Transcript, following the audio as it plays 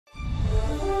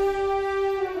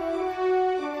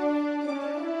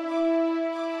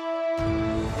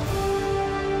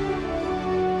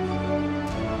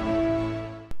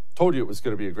Told you it was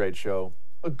going to be a great show,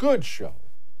 a good show,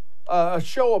 a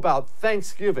show about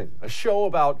Thanksgiving, a show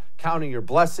about counting your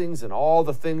blessings and all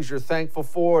the things you're thankful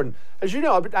for. And as you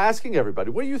know, I've been asking everybody,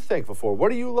 what are you thankful for?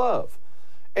 What do you love?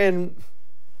 And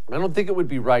I don't think it would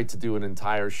be right to do an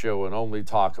entire show and only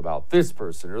talk about this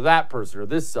person or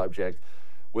this subject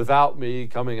without me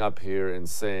coming up here and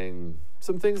saying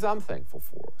some things I'm thankful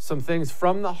for, some things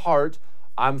from the heart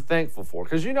I'm thankful for.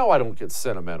 Because you know I don't get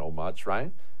sentimental much,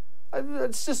 right?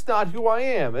 It's just not who I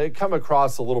am. It come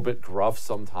across a little bit gruff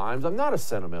sometimes. I'm not a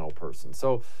sentimental person.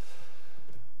 So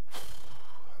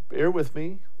bear with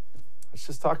me. Let's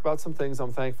just talk about some things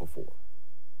I'm thankful for.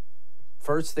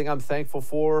 First thing I'm thankful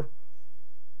for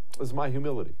is my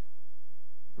humility.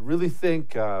 I really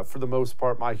think, for the most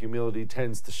part, my humility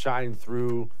tends to shine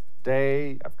through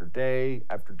day after day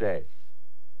after day,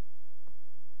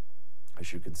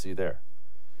 as you can see there.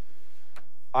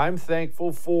 I'm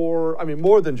thankful for,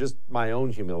 more than just my own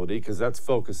humility, because that's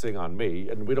focusing on me,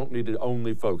 and we don't need to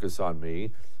only focus on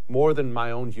me. More than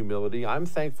my own humility, I'm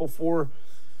thankful for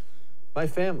my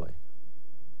family.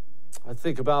 I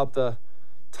think about the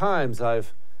times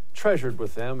I've treasured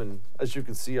with them, and as you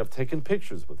can see, I've taken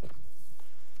pictures with them.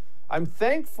 I'm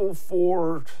thankful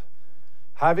for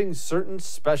having certain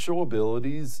special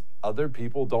abilities other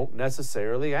people don't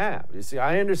necessarily have. You see,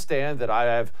 I understand that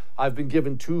I've been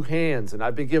given two hands and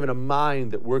I've been given a mind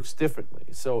that works differently.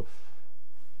 So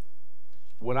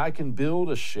when I can build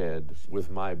a shed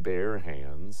with my bare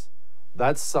hands,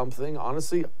 that's something,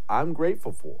 honestly, I'm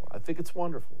grateful for. I think it's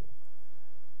wonderful.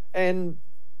 And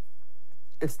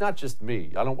it's not just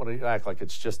me. I don't want to act like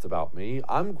it's just about me.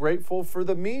 I'm grateful for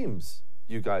the memes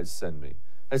you guys send me,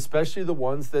 especially the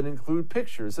ones that include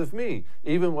pictures of me,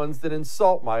 even ones that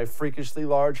insult my freakishly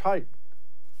large height.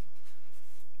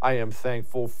 I am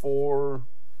thankful for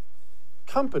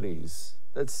companies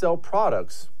that sell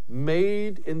products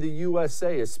made in the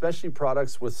USA, especially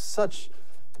products with such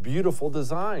beautiful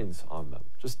designs on them.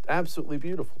 Just absolutely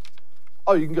beautiful.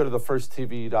 Oh, you can go to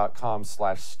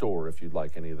thefirsttv.com/store if you'd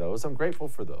like any of those. I'm grateful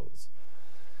for those.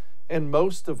 And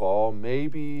most of all,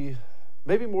 maybe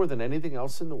more than anything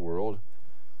else in the world,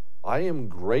 I am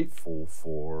grateful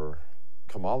for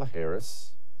Kamala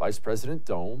Harris, Vice President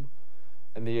Dome,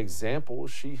 and the example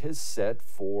she has set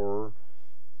for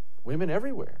women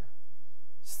everywhere.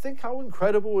 Just think how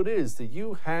incredible it is that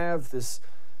you have this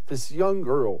young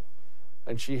girl,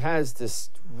 and she has this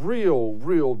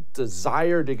real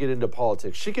desire to get into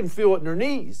politics. She can feel it in her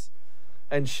knees,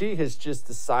 and she has just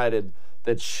decided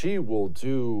that she will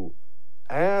do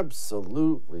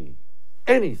absolutely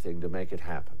anything to make it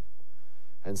happen.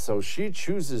 And so she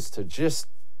chooses to just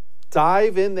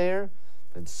dive in there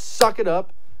and suck it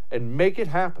up and make it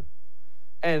happen.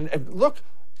 And look,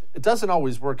 it doesn't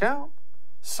always work out.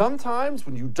 Sometimes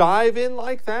when you dive in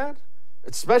like that,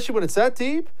 especially when it's that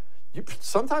deep,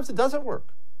 sometimes it doesn't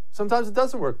work. Sometimes it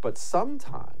doesn't work. But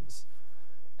sometimes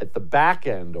at the back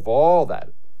end of all that,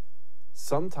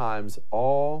 sometimes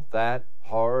all that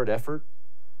hard effort,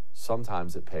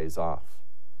 sometimes it pays off.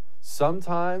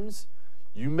 Sometimes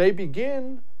you may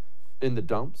begin in the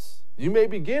dumps. You may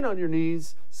begin on your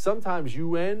knees. Sometimes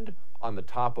you end on the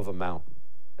top of a mountain.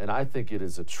 And I think it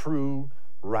is a true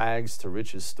rags to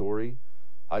riches story.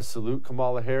 I salute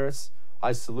Kamala Harris.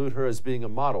 I salute her as being a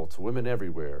model to women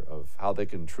everywhere of how they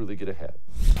can truly get ahead.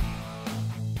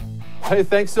 Hey,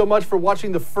 thanks so much for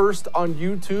watching The First on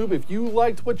YouTube. If you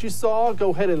liked what you saw, go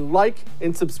ahead and like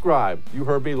and subscribe. You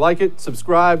heard me. Like it,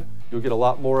 subscribe. You'll get a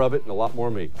lot more of it and a lot more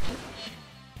of me.